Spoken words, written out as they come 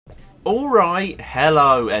Alright,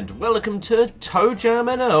 hello and welcome to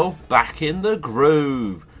ToeJam Earl back in the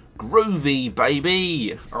groove. Groovy,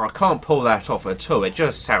 baby! Oh, I can't pull that off at all, it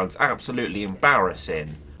just sounds absolutely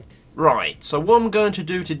embarrassing. Right, so what I'm going to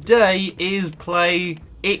do today is play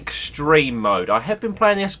Extreme Mode. I have been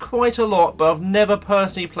playing this quite a lot, but I've never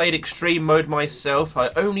personally played Extreme Mode myself. I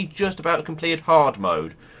only just about completed Hard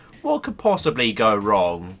Mode. What could possibly go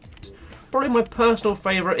wrong? Probably my personal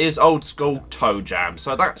favourite is old school ToeJam,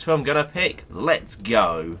 so that's who I'm going to pick. Let's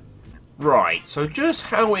go. Right, so just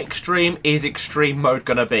how extreme is Extreme Mode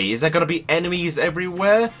going to be? Is there going to be enemies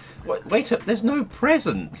everywhere? Wait up, there's no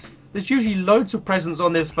presents. There's usually loads of presents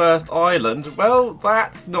on this first island. Well,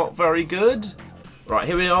 that's not very good. Right,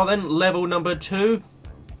 here we are then, level number 2.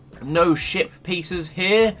 No ship pieces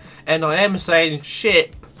here, and I am saying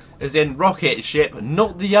ship as in rocket ship,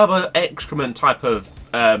 not the other excrement type of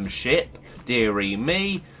ship. Dearie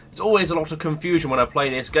me. There's always a lot of confusion when I play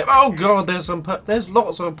this game. Oh god, there's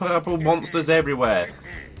lots of purple monsters everywhere.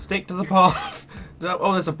 Stick to the path.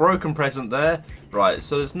 Oh, there's a broken present there. Right,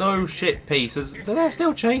 so there's no ship pieces. They're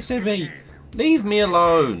still chasing me. Leave me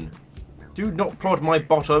alone. Do not prod my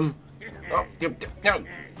bottom. Oh, no,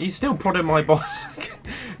 he's still prodding my bottom.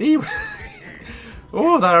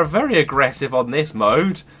 Oh, they're very aggressive on this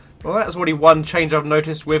mode. Well, that's already one change I've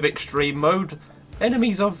noticed with Extreme Mode.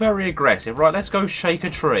 Enemies are very aggressive. Right, let's go shake a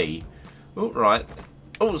tree. Oh, right.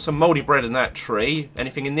 Oh, some mouldy bread in that tree.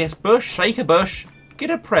 Anything in this bush? Shake a bush.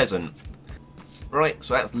 Get a present. Right,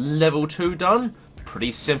 so that's level 2 done.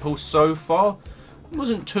 Pretty simple so far.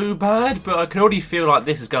 Wasn't too bad, but I can already feel like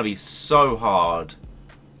this is going to be so hard.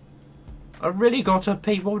 I really got to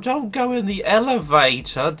people, don't go in the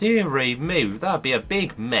elevator. Dearie me, that'd be a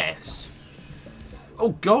big mess. Oh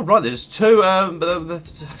god, right, there's two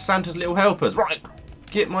Santa's little helpers. Right,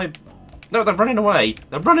 get my... No, they're running away.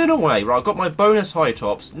 They're running away. Right, I've got my bonus high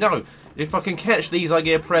tops. No, if I can catch these, I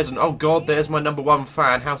get a present. Oh god, there's my #1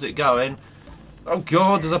 fan. How's it going? Oh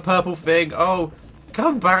god, there's a purple thing. Oh,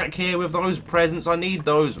 come back here with those presents. I need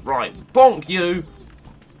those. Right, bonk you.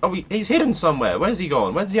 Oh, he's hidden somewhere. Where's he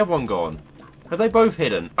gone? Where's the other one gone? Have they both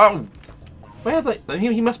hidden? Oh, where have they?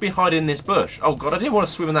 He must be hiding in this bush. Oh god, I didn't want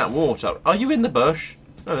to swim in that water. Are you in the bush?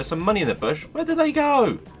 No, there's some money in the bush. Where did they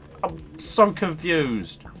go? I'm so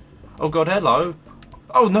confused. Oh god, hello.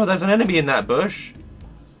 Oh no, there's an enemy in that bush.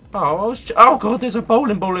 Oh, oh god, there's a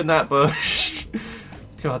bowling ball in that bush.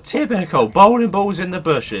 God, typical bowling balls in the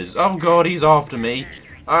bushes. Oh god, he's after me.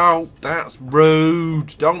 Oh, that's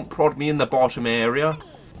rude. Don't prod me in the bottom area.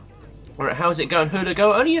 Alright, how's it going, Hula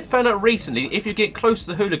Girl? Only found out recently, if you get close to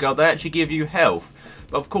the Hula Girl, they actually give you health.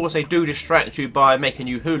 But of course, they do distract you by making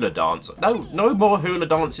you hula dance. No more hula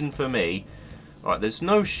dancing for me. Alright, there's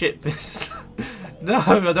no shit business. No,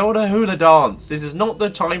 I don't want to hula dance. This is not the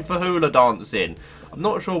time for hula dancing. I'm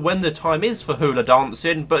not sure when the time is for hula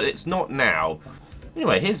dancing, but it's not now.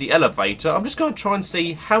 Anyway, here's the elevator. I'm just going to try and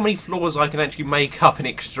see how many floors I can actually make up in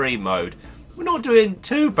Extreme Mode. We're not doing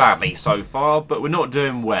too badly so far, but we're not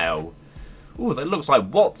doing well. Ooh, that looks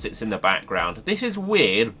like Whatsits in the background. This is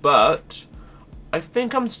weird, but I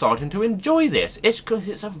think I'm starting to enjoy this. It's because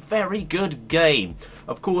it's a very good game.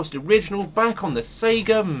 Of course, the original back on the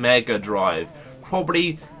Sega Mega Drive.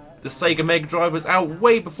 Probably the Sega Mega Drive was out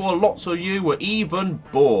way before lots of you were even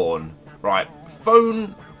born. Right,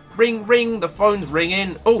 phone, ring, ring, the phone's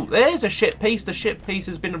ringing. Oh, there's a ship piece. The ship piece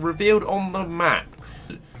has been revealed on the map.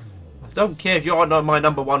 I don't care if you're not my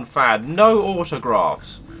 #1 fan. No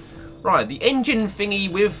autographs. Right, the engine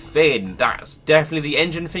thingy with fin. That's definitely the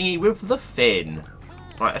engine thingy with the fin.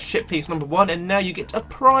 Right, a ship piece #1, and now you get a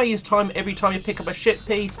prize time every time you pick up a ship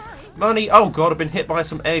piece. Money. Oh god, I've been hit by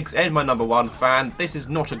some eggs and my #1 fan. This is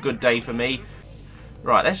not a good day for me.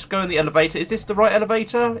 Right, let's go in the elevator. Is this the right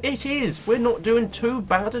elevator? It is. We're not doing too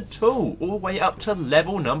bad at all. All the way up to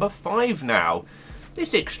level number 5 now.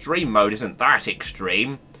 This Extreme Mode isn't that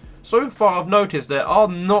extreme. So far I've noticed there are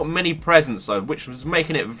not many presents though, which was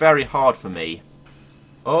making it very hard for me.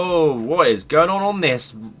 Oh, what is going on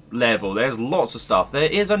this level? There's lots of stuff. There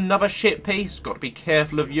is another ship piece. Got to be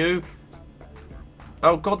careful of you.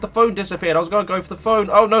 Oh god, the phone disappeared. I was going to go for the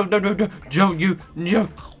phone. Oh no, no, no, no. Joe, you, no.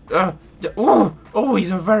 Oh,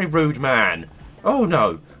 he's a very rude man. Oh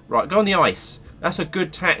no. Right, go on the ice. That's a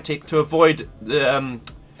good tactic to avoid the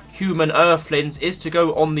human earthlings, is to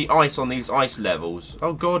go on the ice on these ice levels.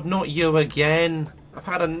 Oh god, not you again. I've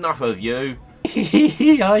had enough of you.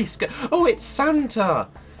 Ice. Oh, it's Santa.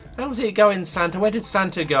 How's it going, Santa? Where did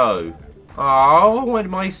Santa go? Oh, and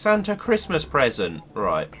my Santa Christmas present.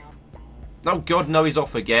 Right. Oh god, no, he's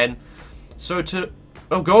off again. So to...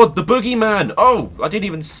 Oh god, the boogeyman. Oh, I didn't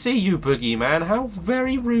even see you, boogeyman. How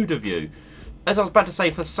very rude of you. as I was about to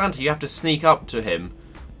say, for Santa, you have to sneak up to him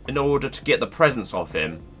in order to get the presents off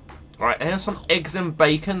him. Right, here's some eggs and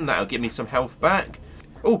bacon. That'll give me some health back.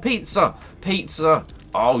 Oh, pizza! Pizza!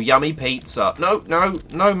 Oh, yummy pizza. No, no,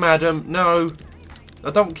 no, madam, no. I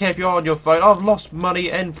don't care if you're on your phone. I've lost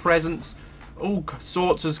money and presents. All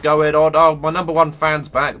sorts is going on. Oh, my #1 fan's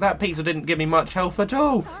back. That pizza didn't give me much health at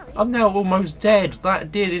all. I'm now almost dead.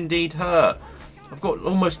 That did indeed hurt. I've got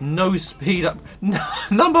almost no speed up.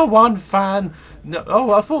 #1 fan. No,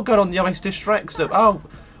 oh, I thought going on the ice distracts them. Oh,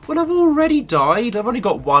 well, I've already died. I've only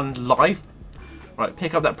got 1 life. Right,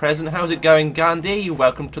 pick up that present. How's it going, Gandhi?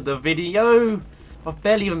 Welcome to the video. I've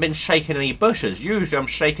barely even been shaking any bushes. Usually I'm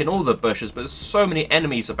shaking all the bushes, but there's so many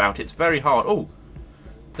enemies about. It's very hard. Oh,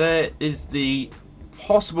 there is the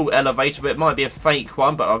possible elevator, but it might be a fake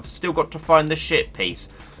one, but I've still got to find the ship piece.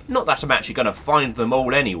 Not that I'm actually going to find them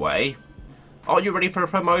all anyway. Are you ready for a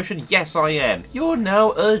promotion? Yes, I am. You're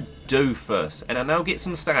now a doofus, and I now get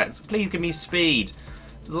some stats. Please give me speed.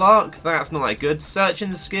 Luck, that's not that good.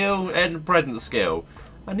 Searching skill and present skill.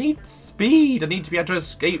 I need speed. I need to be able to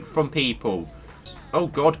escape from people. Oh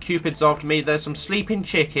god, Cupid's after me. There's some sleeping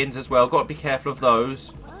chickens as well. Got to be careful of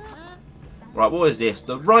those. Right, what is this?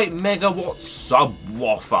 The right megawatt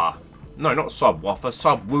subwoofer. No, not subwoofer,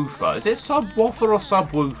 subwoofer. Is it subwoofer or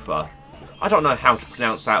subwoofer? I don't know how to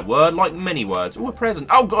pronounce that word, like many words. Oh, a present.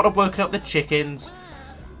 Oh god, I'm working up the chickens.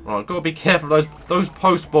 Right, gotta be careful. Those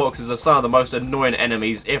post boxes are some of the most annoying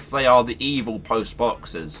enemies, if they are the evil post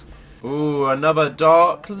boxes. Ooh, another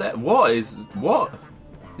dark What is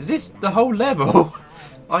this the whole level?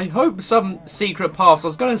 I hope some secret paths. I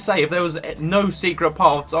was gonna say, if there was no secret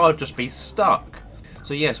paths, I'd just be stuck.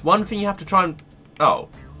 So yes, one thing you have to try and... Oh.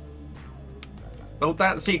 Well,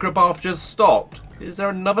 that secret path just stopped. Is there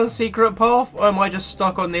another secret path, or am I just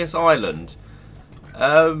stuck on this island?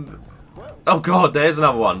 Oh god, there's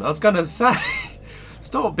another one. I was gonna say,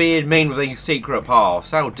 stop being mean with these secret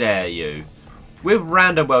paths. How dare you? With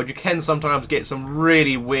Random World, you can sometimes get some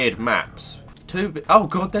really weird maps. Oh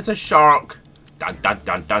god, there's a shark. Dun dun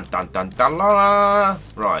dun dun dun dun dun la la.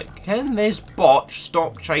 Right, can this botch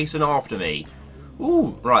stop chasing after me?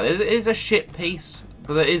 Ooh, right, there is a ship piece,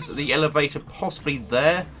 but there is the elevator possibly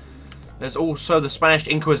there. There's also the Spanish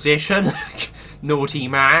Inquisition. Naughty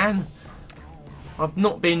man. I've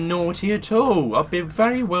not been naughty at all. I've been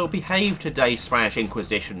very well behaved today, Spanish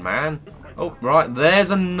Inquisition man. Oh, right,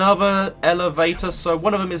 there's another elevator. So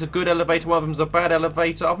one of them is a good elevator, one of them's a bad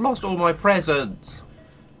elevator. I've lost all my presents.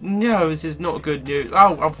 No, this is not good news.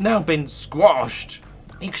 Oh, I've now been squashed.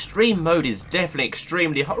 Extreme mode is definitely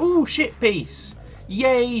extremely hard. Ooh, ship piece.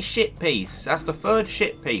 Yay, ship piece. That's the 3rd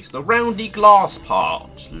ship piece. The roundy glass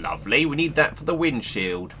part. Lovely. We need that for the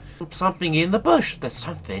windshield. Something in the bush. There's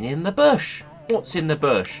something in the bush. What's in the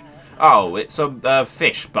bush? Oh, it's some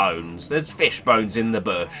fish bones. There's fish bones in the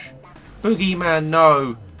bush. Boogeyman,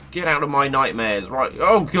 no. Get out of my nightmares. Right.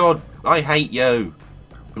 Oh, God. I hate you.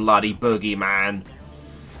 Bloody boogeyman.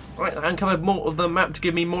 Right, I uncovered more of the map to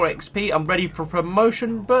give me more XP. I'm ready for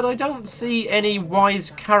promotion, but I don't see any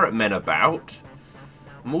wise carrot men about.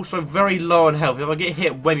 I'm also very low on health. If I get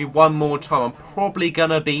hit maybe one more time, I'm probably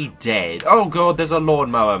gonna be dead. Oh god, there's a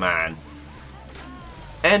lawnmower man.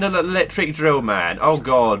 And an electric drill man. Oh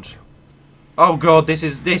god. Oh god, this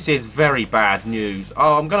is very bad news.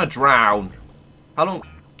 Oh, I'm gonna drown. How long?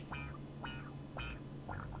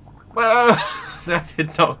 That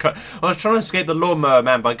did not go. I was trying to escape the lawnmower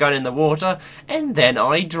man by going in the water, and then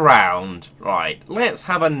I drowned. Right, let's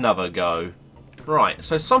have another go. Right,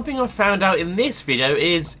 so something I found out in this video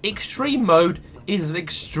is extreme mode is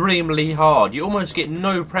extremely hard. You almost get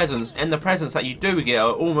no presents, and the presents that you do get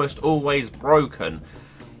are almost always broken.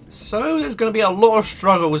 So there's going to be a lot of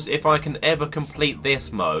struggles if I can ever complete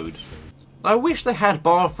this mode. I wish they had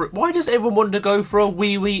bathroom. Why does everyone want to go for a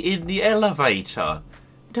wee-wee in the elevator?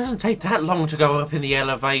 It doesn't take that long to go up in the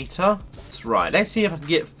elevator. That's right, let's see if I can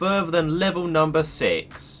get further than level number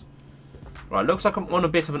 6. Right, looks like I'm on a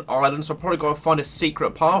bit of an island, so I've probably got to find a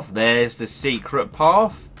secret path. There's the secret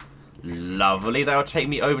path. Lovely, that'll take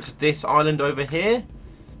me over to this island over here.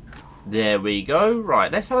 There we go. Right,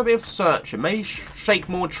 let's have a bit of searching. Maybe shake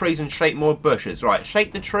more trees and shake more bushes. Right,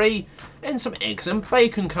 shake the tree, and some eggs and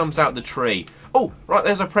bacon comes out the tree. Oh, right,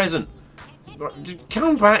 there's a present. Right,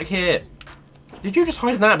 come back here. Did you just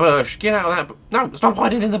hide in that bush? Get out of that. No, stop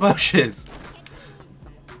hiding in the bushes.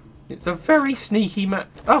 It's a very sneaky man.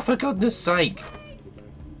 Oh, for goodness sake.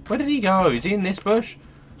 Where did he go? Is he in this bush?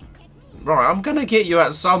 Right, I'm going to get you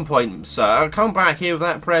at some point, sir. Come back here with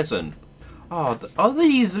that present. Oh, are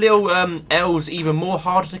these little elves even more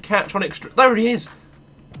harder to catch on extra... There he is.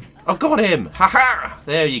 I've got him! Haha!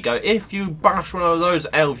 There you go. If you bash one of those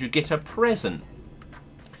elves, you get a present.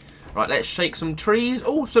 Right, let's shake some trees.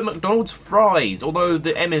 Oh, some McDonald's fries. Although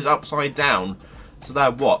the M is upside down. So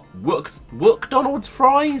they're what? McDonald's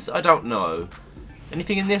fries? I don't know.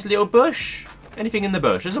 Anything in this little bush? Anything in the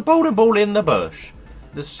bush? There's a bowling ball in the bush.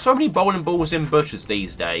 There's so many bowling balls in bushes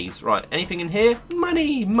these days. Right, anything in here?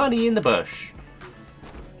 Money! Money in the bush.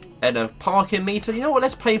 And a parking meter. You know what?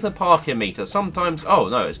 Let's pay for the parking meter. Sometimes... Oh,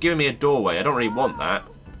 no. It's giving me a doorway. I don't really want that.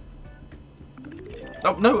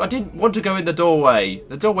 Oh, no. I didn't want to go in the doorway.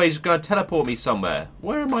 The doorway's going to teleport me somewhere.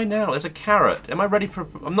 Where am I now? There's a carrot. Am I ready for...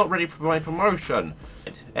 I'm not ready for my promotion.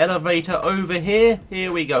 Elevator over here.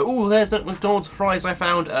 Here we go. Oh, there's the McDonald's fries I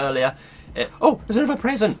found earlier. Oh, there's another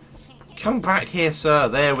present. Come back here, sir.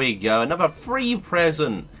 There we go. Another free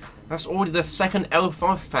present. That's already the second elf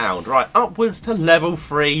I've found. Right, upwards to level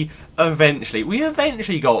 3 eventually. We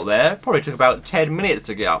eventually got there. Probably took about 10 minutes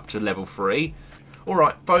to get up to level 3.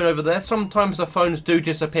 Alright, phone over there. Sometimes the phones do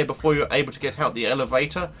disappear before you're able to get out the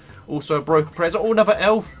elevator. Also a broken present. Oh, another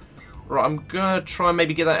elf. Right, I'm going to try and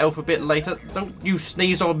maybe get that elf a bit later. Don't you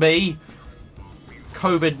sneeze on me.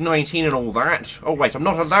 COVID-19 and all that. Oh, wait, I'm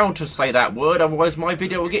not allowed to say that word. Otherwise my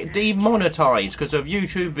video will get demonetized because of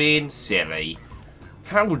YouTube being silly.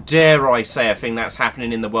 How dare I say a thing that's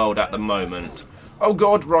happening in the world at the moment? Oh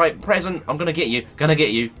god, right, present. I'm gonna get you. Gonna get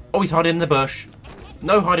you. Oh, he's hiding in the bush.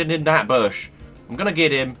 No hiding in that bush. I'm gonna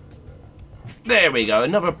get him. There we go,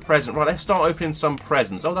 another present. Right, let's start opening some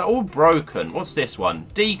presents. Oh, they're all broken. What's this one?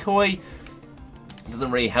 Decoy.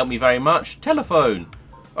 Doesn't really help me very much. Telephone.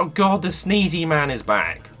 Oh god, the sneezy man is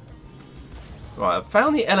back. Right, I've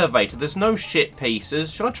found the elevator. There's no shit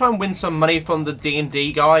pieces. Shall I try and win some money from the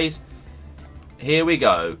D&D guys? Here we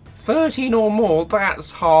go. 13 or more, that's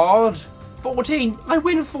hard. 14, I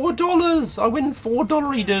win $4. I win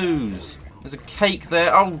 $4 dues. There's a cake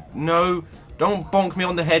there. Oh, no. Don't bonk me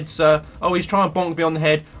on the head, sir. Oh, he's trying to bonk me on the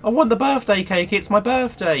head. I want the birthday cake. It's my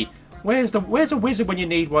birthday. Where's a wizard when you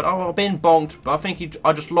need one? Oh, I've been bonked, but I think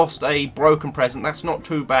I just lost a broken present. That's not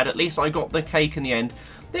too bad. At least I got the cake in the end.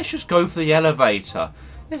 Let's just go for the elevator.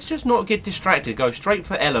 Let's just not get distracted. Go straight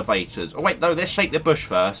for elevators. Oh, wait, no. Let's shake the bush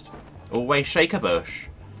first. Always shake a bush.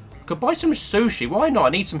 Could buy some sushi. Why not? I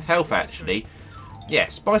need some health, actually.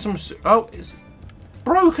 Yes, buy some... Oh, it's...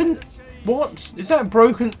 Broken... What? Is that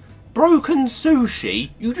broken... Broken sushi?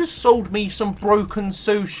 You just sold me some broken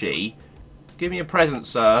sushi. Give me a present,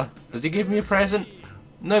 sir. Does he give me a present?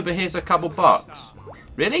 No, but here's a couple bucks.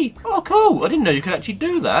 Really? Oh, cool. I didn't know you could actually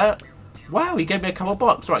do that. Wow, he gave me a couple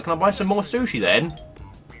bucks. Right, can I buy some more sushi, then?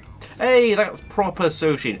 Hey, that's proper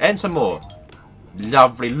sushi. And some more.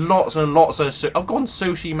 Lovely, lots and lots of sushi. I've gone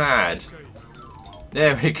sushi mad.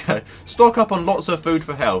 There we go. Stock up on lots of food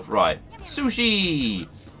for health. Right. Sushi!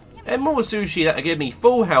 And more sushi that'll give me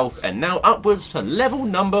full health. And now upwards to level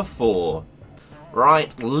number 4.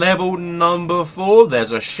 Right, level number 4.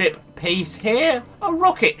 There's a ship piece here. A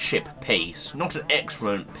rocket ship piece. Not an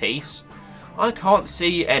excrement piece. I can't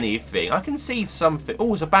see anything. I can see something.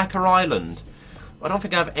 Oh, it's a Backer Island. I don't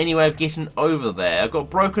think I have any way of getting over there. I've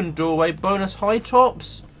got broken doorway, bonus high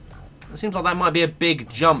tops. It seems like that might be a big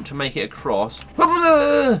jump to make it across.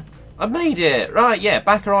 I made it! Right, yeah,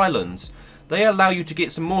 Backer Islands. They allow you to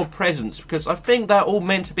get some more presents because I think they're all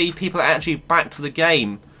meant to be people that actually back to the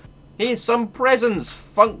game. Here's some presents.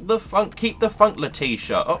 Funk the funk, keep the funk,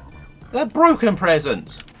 Letitia. Oh, they're broken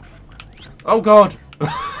presents. Oh god.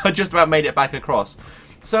 I just about made it back across.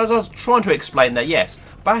 So as I was trying to explain that, yes,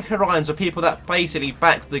 Backer Islands are people that basically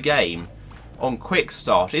back the game on Quick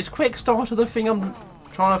Start. Is Quick Starter the thing I'm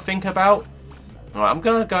trying to think about? Alright, I'm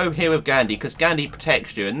going to go here with Gandhi because Gandhi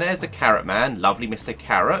protects you. And there's the Carrot Man. Lovely Mr.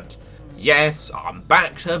 Carrot. Yes, I'm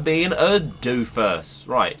back to being a doofus.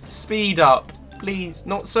 Right, speed up. Please,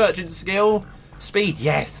 not searching skill. Speed,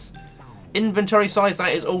 yes. Inventory size,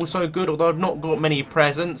 that is also good, although I've not got many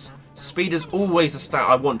presents. Speed is always the stat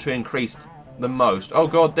I want to increase the most. Oh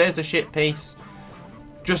god, there's the ship piece.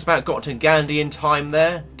 Just about got to Gandhi in time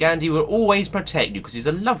there. Gandhi will always protect you because he's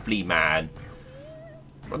a lovely man.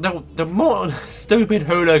 The more stupid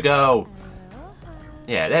hula girl.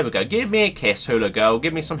 Yeah, there we go. Give me a kiss, hula girl.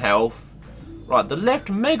 Give me some health. Right, the left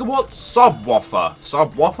megawatt subwoofer.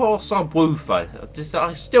 Subwoofer or subwoofer?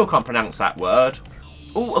 I still can't pronounce that word.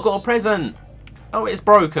 Oh, I got a present. Oh, it's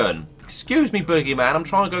broken. Excuse me, Boogeyman. I'm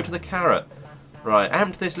trying to go to the carrot. Right,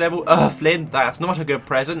 amp to this level. Earthling. That's not a good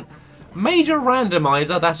present. Major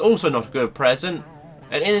randomizer. That's also not a good present.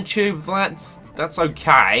 An inner tube. That's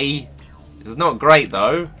okay. It's not great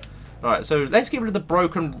though. Right, so let's get rid of the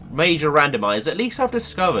broken major randomizer. At least I've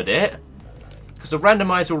discovered it. Because the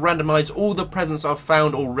randomizer will randomize all the presents I've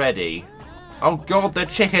found already. Oh god, the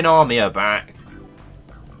chicken army are back.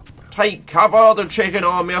 Take cover, the chicken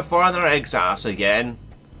army are firing their eggs at us again.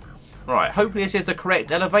 Right, hopefully this is the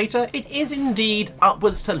correct elevator. It is indeed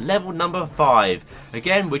upwards to level number 5.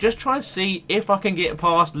 Again, we're just trying to see if I can get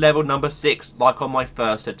past level number 6 like on my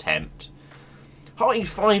first attempt. High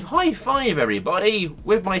five everybody,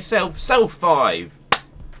 with myself, self 5.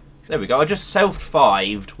 There we go, I just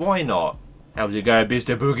self-5'd, why not? How's it going,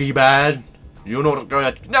 Mr. Boogeyman? You're not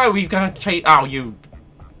going to... No, he's going to chase... Oh, you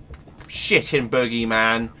shitting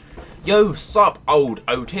Boogeyman. Yo, sup, old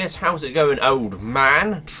Otis? How's it going, old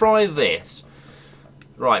man? Try this.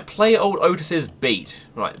 Right, play old Otis's beat.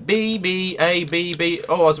 Right, B, B, A, B, B.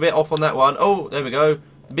 Oh, I was a bit off on that one. Oh, there we go.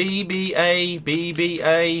 B, B, A, B, B,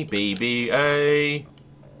 A, B, B, A.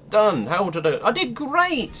 Done. How did I do? I did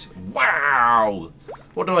great. Wow.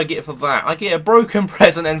 What do I get for that? I get a broken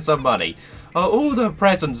present and some money. Oh, all the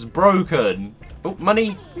presents broken. Oh,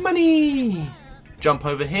 money, money. Jump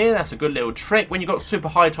over here. That's a good little trick. When you've got super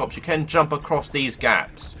high tops, you can jump across these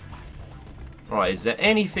gaps. Right, is there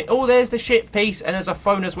anything? Oh, there's the ship piece, and there's a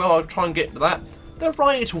phone as well. I'll try and get to that. The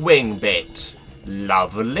right wing bit.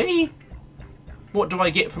 Lovely. What do I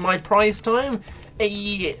get for my prize time?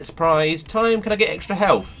 It's prize time. Can I get extra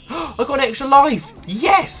health? I got an extra life.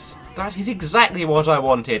 Yes! That is exactly what I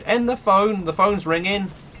wanted. And the phone. The phone's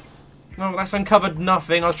ringing. No, that's uncovered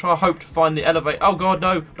nothing. I was trying to hope to find the elevator. Oh, God,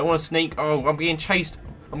 no. Don't want to sneak. Oh, I'm being chased.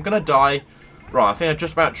 I'm going to die. Right, I think I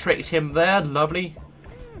just about tricked him there. Lovely.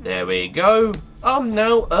 There we go. Oh,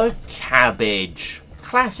 no, a cabbage.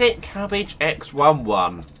 Classic cabbage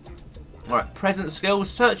X11. Right, present skill,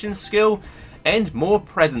 searching skill, and more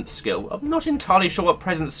present skill. I'm not entirely sure what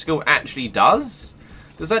present skill actually does.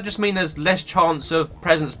 Does that just mean there's less chance of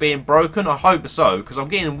presents being broken? I hope so, because I'm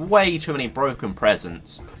getting way too many broken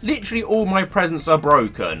presents. Literally all my presents are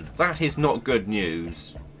broken. That is not good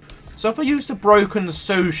news. So if I used a broken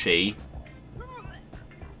sushi,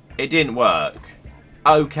 it didn't work.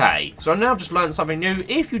 Okay, so now I've just learned something new.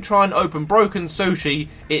 If you try and open broken sushi,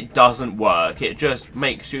 it doesn't work. It just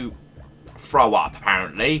makes you throw up,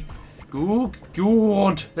 apparently. Oh,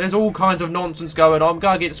 God. There's all kinds of nonsense going on. I'm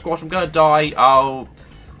going to get squashed. I'm going to die. Oh,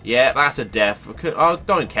 yeah, that's a death. I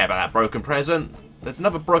don't care about that broken present. There's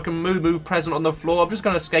another broken moo-moo present on the floor. I'm just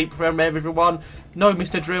going to escape from everyone. No,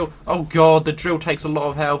 Mr. Drill. Oh, God, the drill takes a lot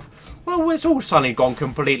of health. Well, it's all suddenly gone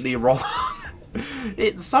completely wrong.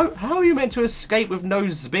 It's so... How are you meant to escape with no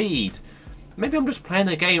speed? Maybe I'm just playing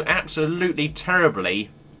the game absolutely terribly.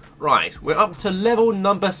 Right, we're up to level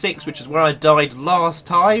number 6, which is where I died last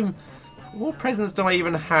time. What presents do I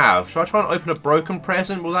even have? Should I try and open a broken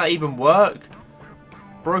present? Will that even work?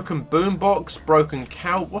 Broken boombox, broken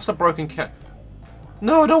cow. What's a broken cow?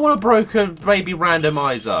 No, I don't want a broken baby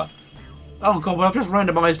randomizer. Oh god, well I've just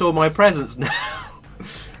randomized all my presents now.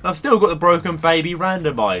 I've still got the broken baby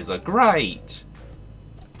randomizer. Great.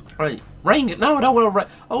 Right, rain. No, I don't want to rain.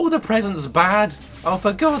 Oh, the present's bad. Oh,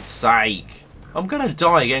 for God's sake. I'm going to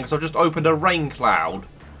die again because I've just opened a rain cloud.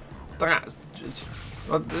 That's...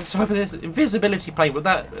 Let's hope this invisibility plate, would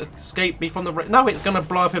that escape me from the... No, it's going to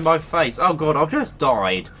blow up in my face. Oh, God, I've just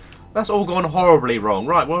died. That's all gone horribly wrong.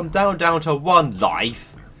 Right, well, I'm down to 1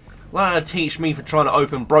 life. That'll teach me for trying to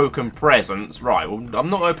open broken presents. Right, well, I'm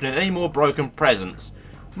not opening any more broken presents.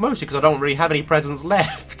 Mostly because I don't really have any presents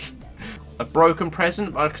left. A broken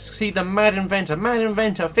present? I see the mad inventor. Mad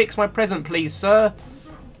inventor, fix my present, please, sir.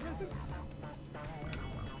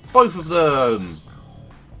 Both of them.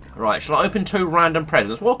 Right, shall I open 2 random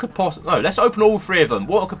presents? What could possibly... No, let's open all 3 of them.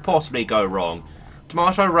 What could possibly go wrong?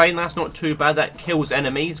 Tomato rain, that's not too bad. That kills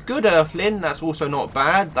enemies. Good earthling, that's also not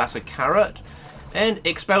bad. That's a carrot. And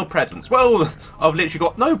expel presents. Well, I've literally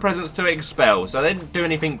got no presents to expel, so they didn't do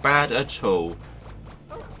anything bad at all.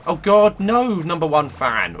 Oh god, no, number 1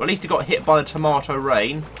 fan. Well, at least he got hit by the tomato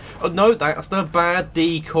rain. Oh no, that's the bad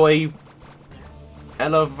decoy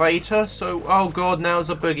elevator. So, oh god, now it's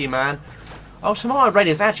a boogeyman. Oh, tomato rain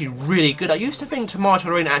is actually really good. I used to think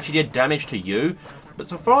tomato rain actually did damage to you, but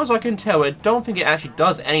so far as I can tell, I don't think it actually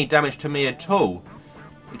does any damage to me at all.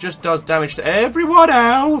 It just does damage to everyone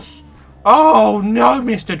else. Oh no,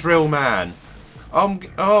 Mr. Drillman.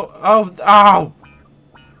 Oh.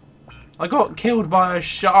 I got killed by a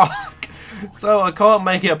shark, so I can't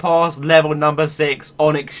make it past level number 6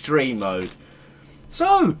 on extreme mode.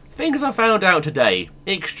 So, things I found out today.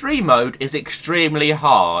 Extreme mode is extremely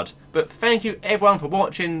hard. But thank you everyone for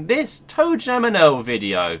watching this ToeJam Earl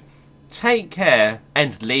video. Take care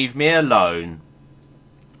and leave me alone.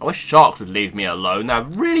 I wish sharks would leave me alone. They're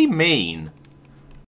really mean.